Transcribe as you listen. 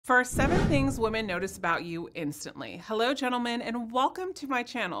For 7 things women notice about you instantly. Hello, gentlemen, and welcome to my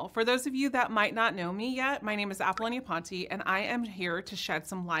channel. For those of you that might not know me yet, my name is Apollonia Ponti, and I am here to shed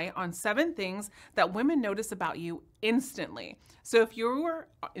some light on 7 things that women notice about you instantly. So if you're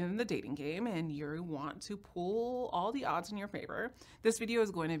in the dating game and you want to pull all the odds in your favor, this video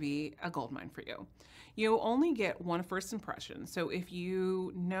is going to be a goldmine for you. You only get one first impression. So if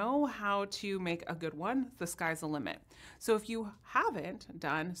you know how to make a good one, the sky's the limit. So if you haven't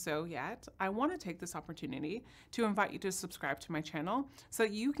done so yet, I want to take this opportunity to invite you to subscribe to my channel so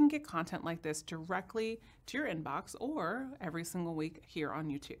that you can get content like this directly to your inbox or every single week here on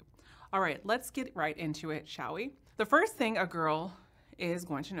YouTube. All right, let's get right into it, shall we? The first thing a girl is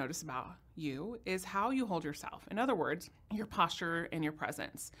going to notice about you is how you hold yourself. In other words, your posture and your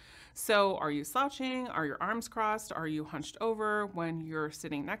presence. So are you slouching? Are your arms crossed? Are you hunched over when you're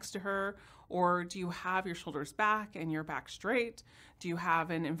sitting next to her? Or do you have your shoulders back and your back straight? Do you have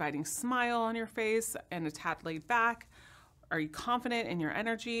an inviting smile on your face and a tad laid back? Are you confident in your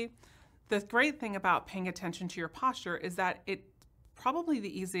energy? The great thing about paying attention to your posture is that it's probably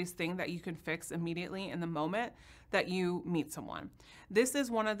the easiest thing that you can fix immediately in the moment that you meet someone. This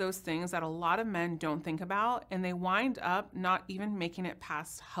is one of those things that a lot of men don't think about, and they wind up not even making it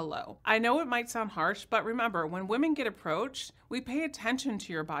past hello. I know it might sound harsh, but remember, when women get approached, we pay attention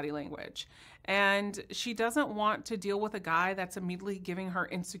to your body language. And she doesn't want to deal with a guy that's immediately giving her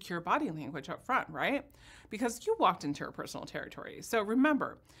insecure body language up front, right? Because you walked into her personal territory. So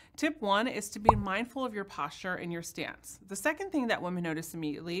remember, tip 1 is to be mindful of your posture and your stance. The second thing that women notice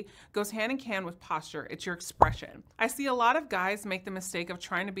immediately goes hand in hand with posture. It's your expression. I see a lot of guys make the mistake of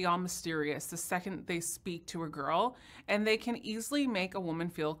trying to be all mysterious the second they speak to a girl, and they can easily make a woman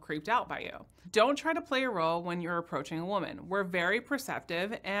feel creeped out by you. Don't try to play a role when you're approaching a woman. We're very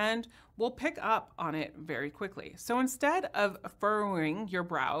perceptive and we'll pick up on it very quickly. So instead of furrowing your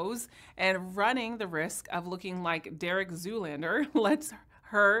brows and running the risk of looking like Derek Zoolander, let's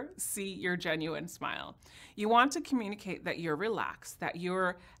her see your genuine smile. You want to communicate that you're relaxed, that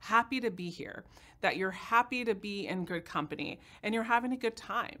you're happy to be here, that you're happy to be in good company, and you're having a good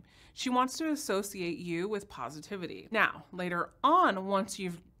time. She wants to associate you with positivity. Now, later on, once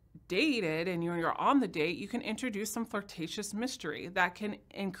you've dated and you're on the date, you can introduce some flirtatious mystery that can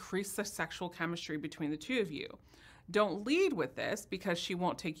increase the sexual chemistry between the two of you. Don't lead with this because she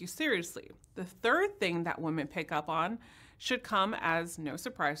won't take you seriously. The third thing that women pick up on should come as no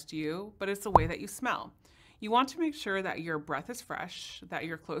surprise to you, but it's the way that you smell. You want to make sure that your breath is fresh, that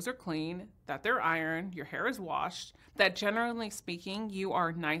your clothes are clean, that they're ironed, your hair is washed, that generally speaking, you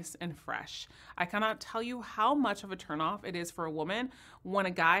are nice and fresh. I cannot tell you how much of a turnoff it is for a woman when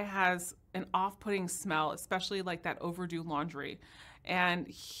a guy has an off-putting smell, especially like that overdue laundry. And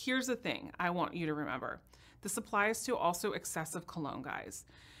here's the thing I want you to remember. This applies to also excessive cologne, guys.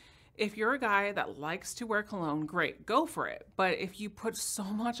 If you're a guy that likes to wear cologne, great, go for it. But if you put so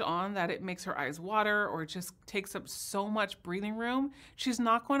much on that it makes her eyes water or just takes up so much breathing room, she's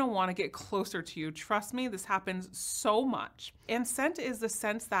not going to want to get closer to you. Trust me, this happens so much. And scent is the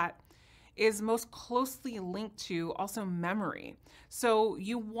sense that is most closely linked to also memory. So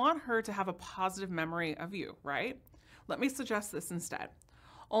you want her to have a positive memory of you, right? Let me suggest this instead.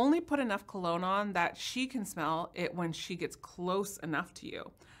 Only put enough cologne on that she can smell it when she gets close enough to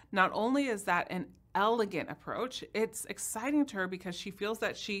you. Not only is that an elegant approach, it's exciting to her because she feels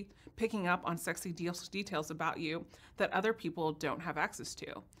that she's picking up on sexy details about you that other people don't have access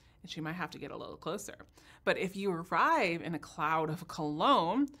to. And she might have to get a little closer. But if you arrive in a cloud of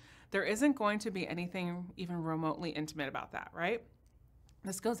cologne, there isn't going to be anything even remotely intimate about that, right?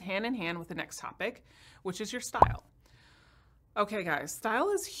 This goes hand in hand with the next topic, which is your style. Okay, guys, style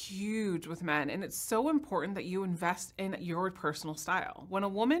is huge with men, and it's so important that you invest in your personal style. When a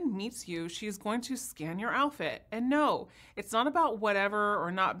woman meets you, she's going to scan your outfit. And no, it's not about whatever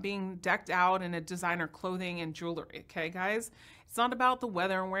or not being decked out in a designer clothing and jewelry, okay, guys? It's not about the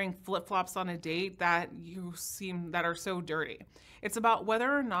weather and wearing flip-flops on a date that are so dirty. It's about whether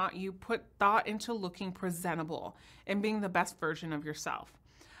or not you put thought into looking presentable and being the best version of yourself.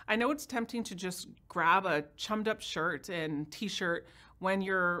 I know it's tempting to just grab a chummed up shirt and t-shirt when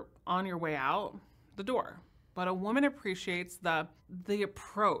you're on your way out the door. But a woman appreciates the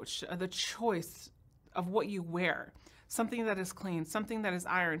approach, the choice of what you wear. Something that is clean, something that is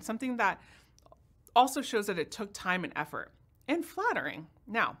ironed, something that also shows that it took time and effort. And flattering.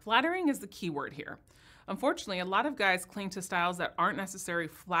 Now, flattering is the key word here. Unfortunately, a lot of guys cling to styles that aren't necessarily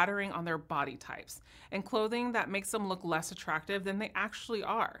flattering on their body types and clothing that makes them look less attractive than they actually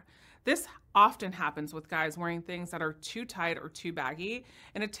are. This often happens with guys wearing things that are too tight or too baggy,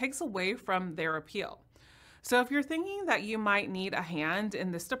 and it takes away from their appeal. So if you're thinking that you might need a hand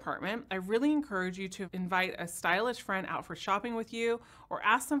in this department, I really encourage you to invite a stylish friend out for shopping with you, or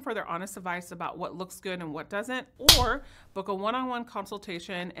ask them for their honest advice about what looks good and what doesn't, or book a one-on-one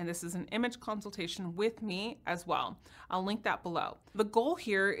consultation, and this is an image consultation with me as well. I'll link that below. The goal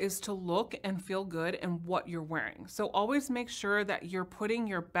here is to look and feel good in what you're wearing. So always make sure that you're putting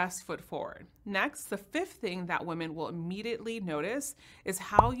your best foot forward. Next, the fifth thing that women will immediately notice is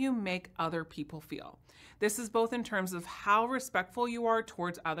how you make other people feel. This is both in terms of how respectful you are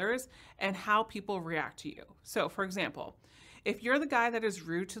towards others and how people react to you. So for example, if you're the guy that is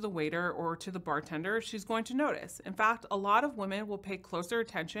rude to the waiter or to the bartender, she's going to notice. In fact, a lot of women will pay closer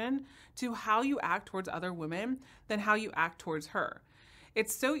attention to how you act towards other women than how you act towards her.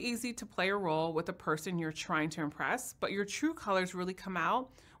 It's so easy to play a role with the person you're trying to impress, but your true colors really come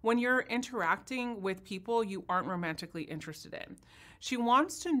out when you're interacting with people you aren't romantically interested in. She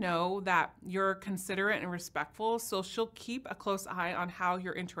wants to know that you're considerate and respectful, so she'll keep a close eye on how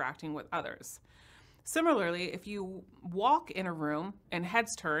you're interacting with others. Similarly, if you walk in a room and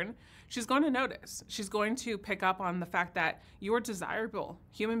heads turn, she's going to notice. She's going to pick up on the fact that you're desirable.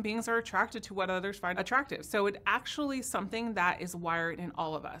 Human beings are attracted to what others find attractive. So it's actually something that is wired in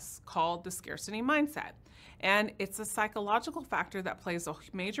all of us, called the scarcity mindset. And it's a psychological factor that plays a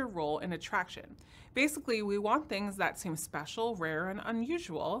major role in attraction. Basically, we want things that seem special, rare, and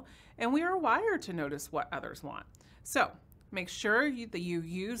unusual, and we are wired to notice what others want. So make sure that you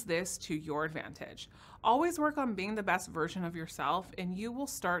use this to your advantage. Always work on being the best version of yourself, and you will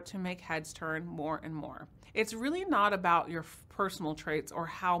start to make heads turn more and more. It's really not about your personal traits or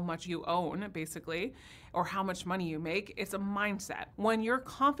how much you own, basically, or how much money you make. It's a mindset. When you're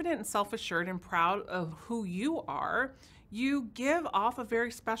confident and self-assured and proud of who you are, you give off a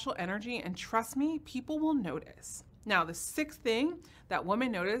very special energy, and trust me, people will notice. Now, the sixth thing that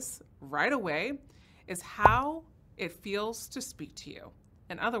women notice right away is how it feels to speak to you.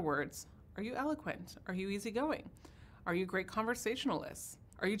 In other words, are you eloquent? Are you easygoing? Are you a great conversationalist?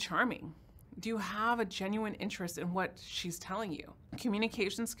 Are you charming? Do you have a genuine interest in what she's telling you?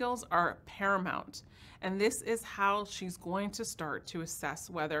 Communication skills are paramount, and this is how she's going to start to assess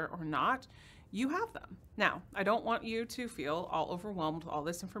whether or not you have them. Now, I don't want you to feel all overwhelmed with all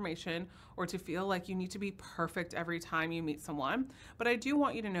this information or to feel like you need to be perfect every time you meet someone, but I do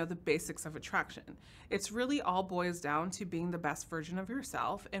want you to know the basics of attraction. It's really all boils down to being the best version of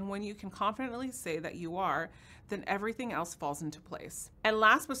yourself, and when you can confidently say that you are, then everything else falls into place. And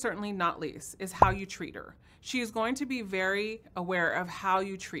last but certainly not least is how you treat her. She is going to be very aware of how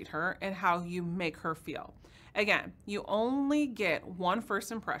you treat her and how you make her feel. Again, you only get one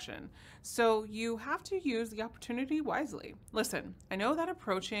first impression, so you have to use the opportunity wisely. Listen, I know that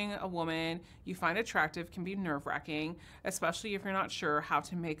approaching a woman you find attractive can be nerve-wracking, especially if you're not sure how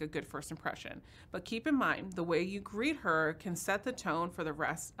to make a good first impression. But keep in mind, the way you greet her can set the tone for the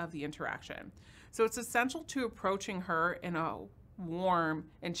rest of the interaction. So it's essential to approaching her in a warm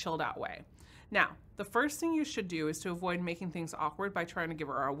and chilled out way. Now, the first thing you should do is to avoid making things awkward by trying to give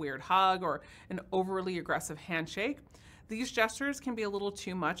her a weird hug or an overly aggressive handshake. These gestures can be a little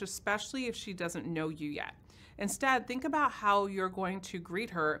too much, especially if she doesn't know you yet. Instead, think about how you're going to greet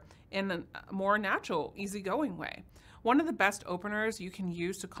her in a more natural, easygoing way. One of the best openers you can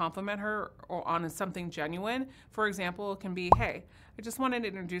use to compliment her or on something genuine, for example, can be, "Hey, I just wanted to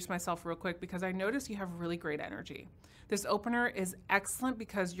introduce myself real quick because I noticed you have really great energy." This opener is excellent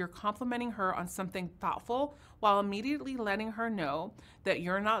because you're complimenting her on something thoughtful while immediately letting her know that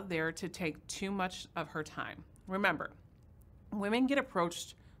you're not there to take too much of her time. Remember, women get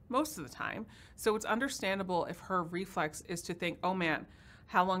approached most of the time, so it's understandable if her reflex is to think, "Oh man,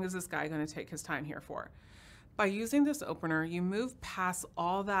 how long is this guy going to take his time here for?" By using this opener, you move past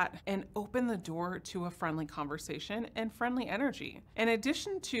all that and open the door to a friendly conversation and friendly energy. In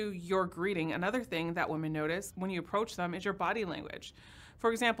addition to your greeting, another thing that women notice when you approach them is your body language.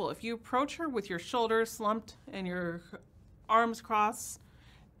 For example, if you approach her with your shoulders slumped and your arms crossed,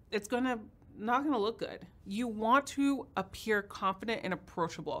 it's not gonna look good. You want to appear confident and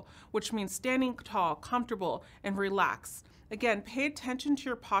approachable, which means standing tall, comfortable, and relaxed. Again, pay attention to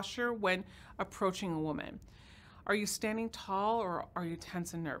your posture when approaching a woman. Are you standing tall or are you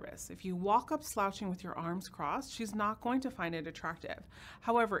tense and nervous? If you walk up slouching with your arms crossed, she's not going to find it attractive.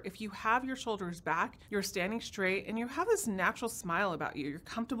 However, if you have your shoulders back, you're standing straight, and you have this natural smile about you, you're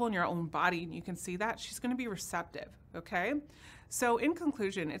comfortable in your own body, and you can see that, she's going to be receptive, okay? So in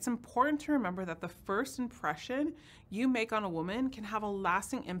conclusion, it's important to remember that the first impression you make on a woman can have a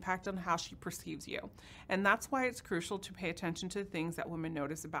lasting impact on how she perceives you. And that's why it's crucial to pay attention to the things that women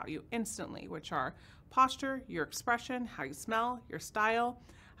notice about you instantly, which are posture, your expression, how you smell, your style,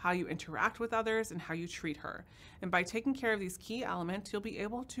 how you interact with others, and how you treat her. And by taking care of these key elements, you'll be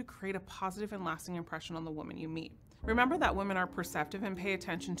able to create a positive and lasting impression on the woman you meet. Remember that women are perceptive and pay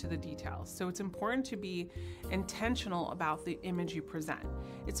attention to the details, so it's important to be intentional about the image you present.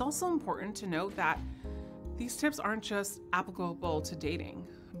 It's also important to note that these tips aren't just applicable to dating,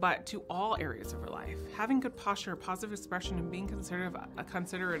 but to all areas of her life. Having good posture, positive expression, and being considerate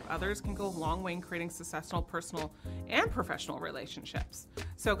of others can go a long way in creating successful personal and professional relationships.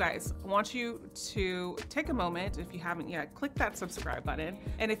 So guys, I want you to take a moment, if you haven't yet, click that subscribe button.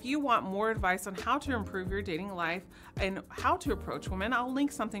 And if you want more advice on how to improve your dating life and how to approach women, I'll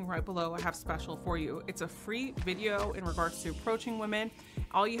link something right below I have special for you. It's a free video in regards to approaching women.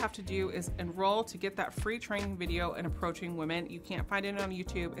 All you have to do is enroll to get that free training video in approaching women. You can't find it on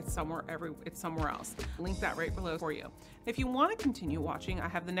YouTube. It's somewhere else. Link that right below for you. If you want to continue watching, I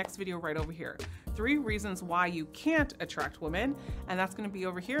have the next video right over here. 3 reasons why you can't attract women, and that's going to be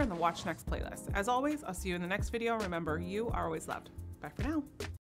over here in the Watch Next playlist. As always, I'll see you in the next video. Remember, you are always loved. Bye for now.